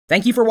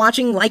Thank you for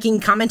watching,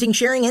 liking, commenting,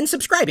 sharing, and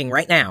subscribing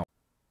right now.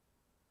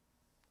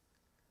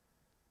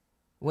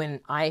 When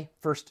I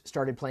first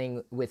started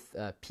playing with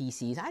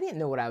PCs, I didn't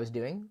know what I was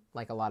doing,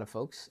 like a lot of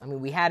folks. I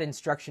mean, we had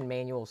instruction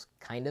manuals,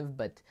 kind of,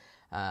 but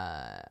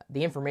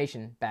the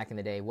information back in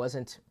the day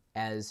wasn't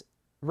as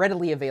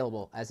readily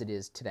available as it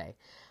is today.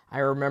 I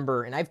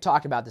remember, and I've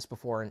talked about this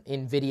before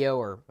in video,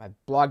 or I've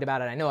blogged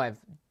about it. I know I've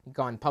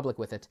gone public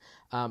with it.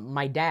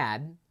 My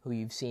dad, who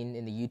you've seen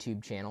in the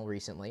YouTube channel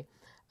recently,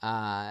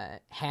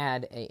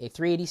 had a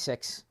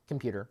 386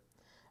 computer,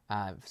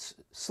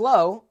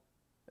 slow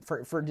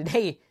for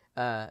today.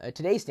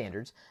 Today's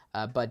standards,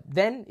 but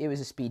then it was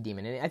a speed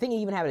demon. And I think it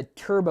even had a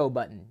turbo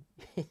button.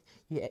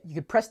 You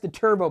could press the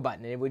turbo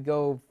button and it would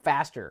go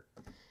faster.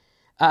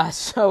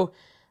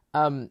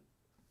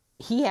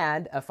 He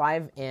had a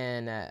 5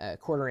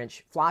 1/4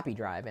 inch floppy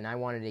drive, and I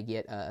wanted to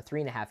get a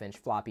 3.5 inch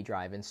floppy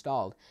drive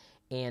installed.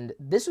 And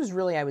this was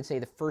really, I would say,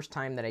 the first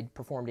time that I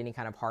performed any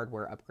kind of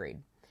hardware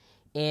upgrade.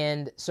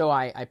 And so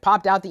I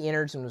popped out the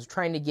innards and was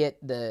trying to get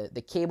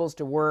the cables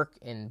to work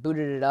and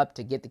booted it up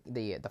to get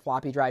the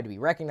floppy drive to be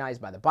recognized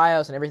by the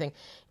BIOS and everything.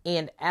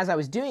 And as I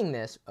was doing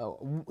this,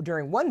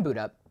 during one boot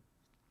up,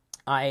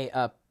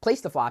 I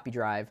placed the floppy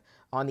drive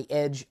on the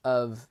edge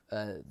of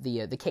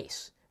the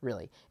case,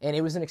 really. And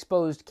it was an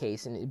exposed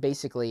case, and it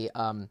basically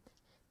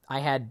I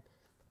had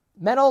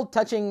metal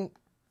touching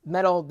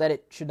metal that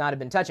it should not have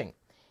been touching.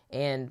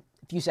 And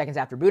a few seconds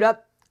after boot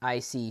up, I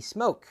see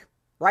smoke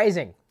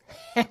rising.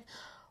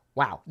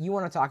 Wow, you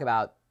want to talk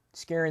about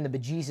scaring the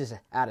bejesus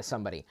out of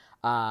somebody.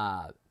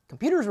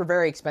 Computers were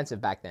very expensive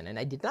back then, and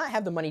I did not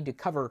have the money to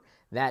cover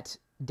that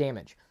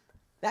damage.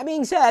 That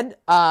being said,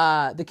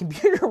 the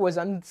computer was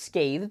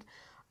unscathed.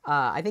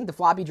 I think the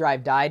floppy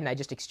drive died, and I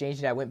just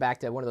exchanged it. I went back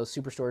to one of those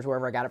superstores,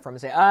 wherever I got it from,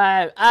 and say,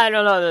 I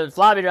don't know, the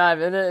floppy drive,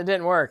 it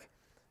didn't work.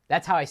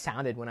 That's how I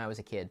sounded when I was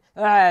a kid.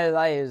 So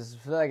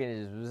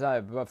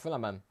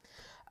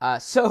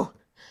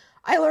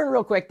I learned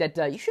real quick that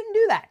you shouldn't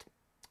do that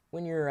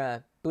when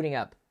you're booting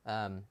up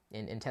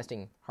and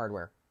testing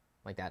hardware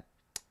like that.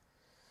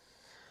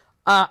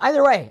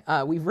 Either way,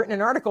 we've written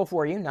an article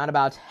for you, not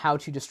about how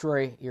to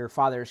destroy your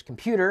father's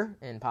computer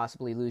and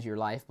possibly lose your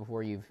life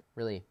before you've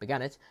really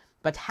begun it,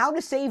 but how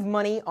to save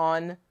money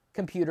on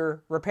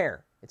computer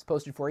repair. It's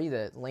posted for you.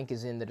 The link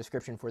is in the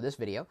description for this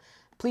video.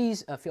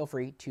 Please feel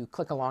free to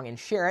click along and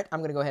share it. I'm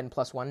going to go ahead and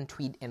 +1,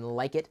 tweet, and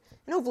like it.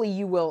 And hopefully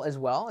you will as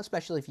well,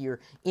 especially if you're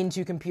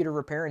into computer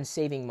repair and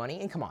saving money.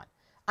 And come on.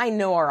 I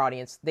know our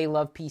audience, they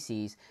love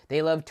PCs,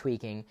 they love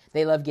tweaking,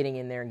 they love getting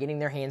in there and getting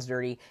their hands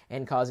dirty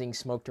and causing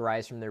smoke to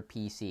rise from their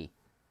PC.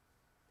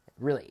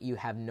 Really, you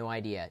have no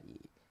idea.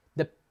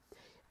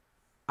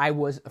 I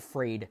was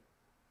afraid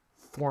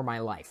for my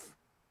life.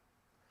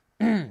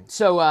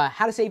 So,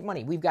 how to save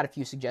money? We've got a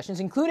few suggestions,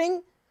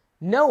 including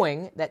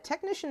knowing that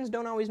technicians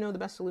don't always know the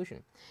best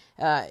solution.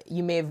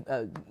 You may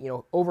have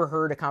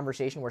overheard a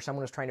conversation where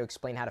someone was trying to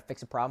explain how to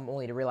fix a problem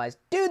only to realize,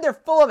 dude, they're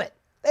full of it.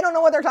 They don't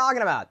know what they're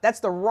talking about. That's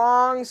the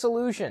wrong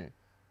solution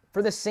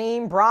for the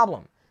same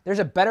problem. There's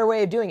a better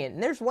way of doing it.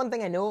 And there's one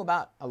thing I know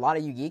about a lot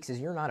of you geeks is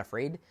you're not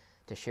afraid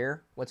to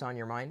share what's on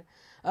your mind.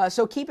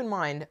 So keep in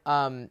mind,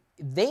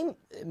 they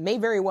may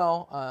very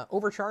well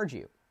overcharge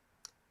you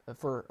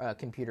for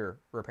computer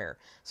repair.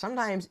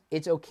 Sometimes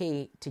it's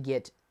okay to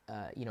get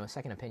a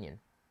second opinion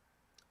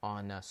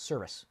on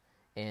service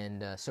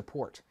and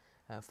support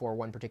for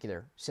one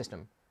particular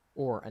system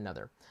or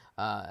another.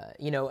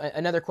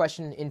 Another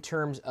question in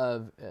terms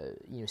of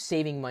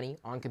saving money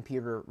on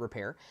computer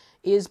repair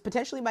is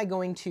potentially by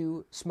going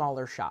to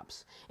smaller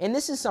shops. And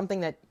this is something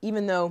that,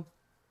 even though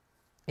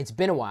it's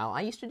been a while,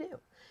 I used to do.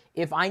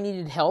 If I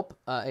needed help,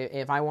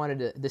 if I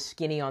wanted the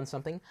skinny on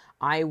something,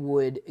 I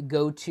would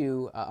go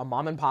to a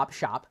mom and pop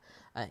shop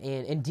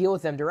and deal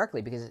with them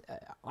directly, because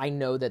I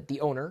know that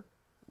the owner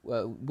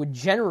would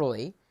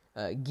generally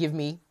give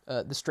me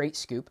the straight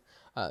scoop.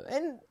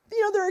 And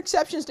there are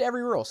exceptions to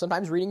every rule.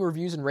 Sometimes reading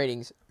reviews and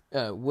ratings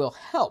will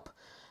help,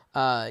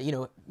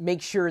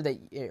 make sure that,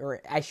 or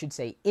I should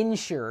say,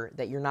 ensure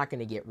that you're not going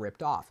to get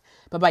ripped off.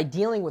 But by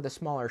dealing with a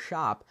smaller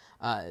shop,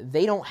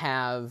 they don't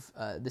have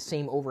the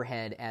same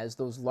overhead as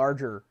those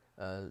larger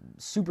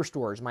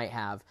superstores might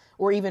have,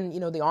 or even,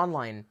 the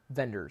online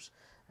vendors.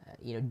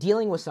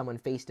 Dealing with someone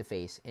face to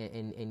face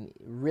and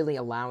really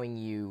allowing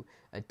you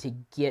to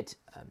get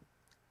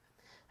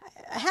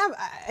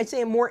I'd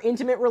say, a more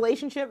intimate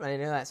relationship, I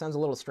know that sounds a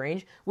little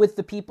strange, with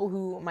the people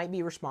who might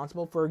be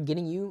responsible for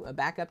getting you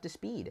back up to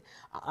speed.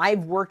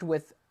 I've worked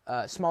with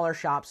smaller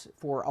shops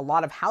for a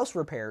lot of house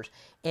repairs,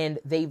 and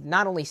they've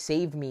not only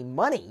saved me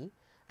money,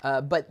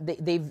 but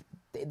they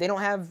don't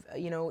have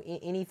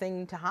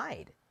anything to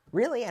hide,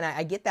 really. And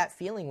I get that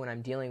feeling when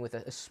I'm dealing with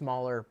a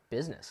smaller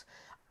business.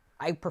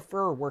 I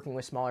prefer working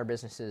with smaller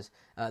businesses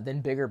than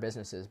bigger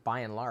businesses,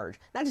 by and large.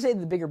 Not to say that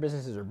the bigger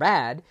businesses are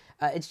bad.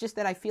 It's just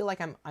that I feel like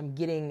I'm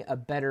getting a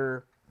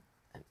better,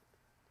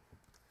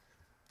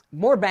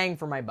 more bang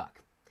for my buck.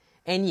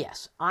 And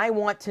yes, I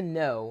want to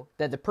know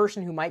that the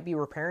person who might be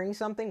repairing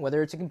something,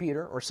 whether it's a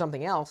computer or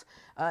something else,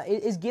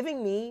 is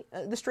giving me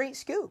the straight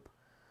scoop.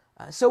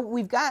 So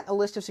we've got a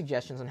list of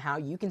suggestions on how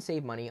you can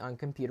save money on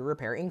computer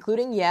repair,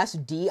 including, yes,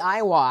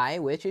 DIY,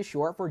 which is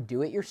short for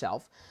do it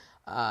yourself.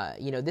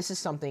 This is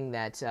something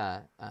that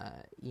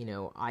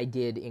I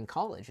did in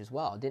college as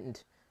well. I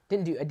didn't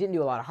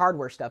do a lot of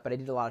hardware stuff, but I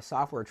did a lot of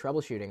software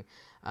troubleshooting.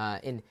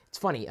 And it's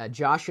funny,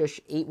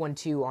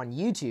 Joshush812 on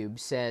YouTube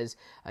says,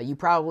 you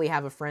probably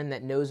have a friend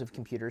that knows of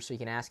computers, so you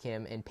can ask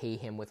him and pay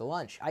him with a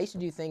lunch. I used to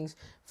do things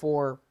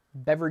for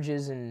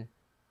beverages and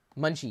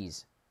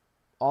munchies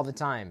all the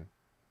time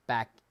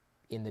back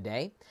in the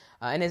day.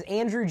 And as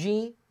Andrew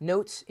G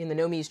notes in the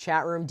NoMe's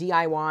chat room,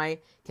 DIY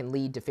can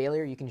lead to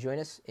failure. You can join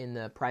us in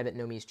the private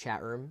NoMe's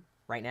chat room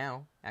right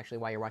now. Actually,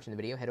 while you're watching the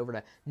video, head over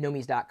to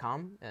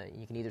nomes.com.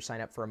 You can either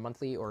sign up for a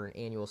monthly or an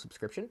annual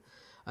subscription.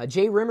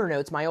 Jay Rimmer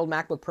notes, my old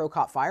MacBook Pro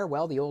caught fire.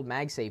 Well, the old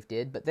MagSafe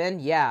did. But then,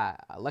 yeah,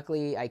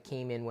 luckily I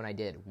came in when I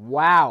did.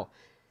 Wow.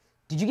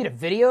 Did you get a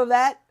video of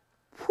that?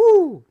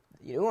 Whew.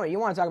 You want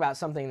to talk about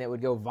something that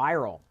would go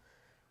viral.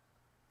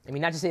 I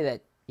mean, not to say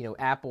that,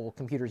 Apple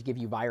computers give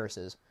you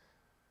viruses.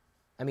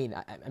 I mean,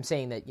 I'm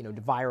saying that,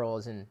 viral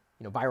is in,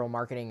 viral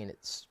marketing and it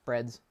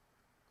spreads.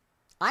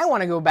 I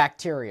want to go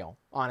bacterial,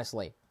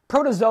 honestly.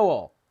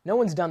 Protozoal. No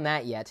one's done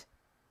that yet.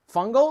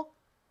 Fungal?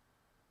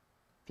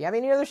 If you have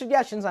any other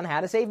suggestions on how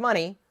to save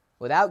money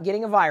without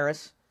getting a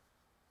virus,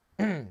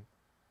 you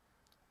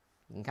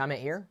can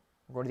comment here,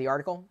 go to the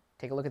article,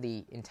 take a look at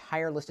the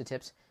entire list of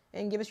tips,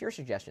 and give us your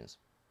suggestions.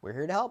 We're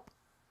here to help.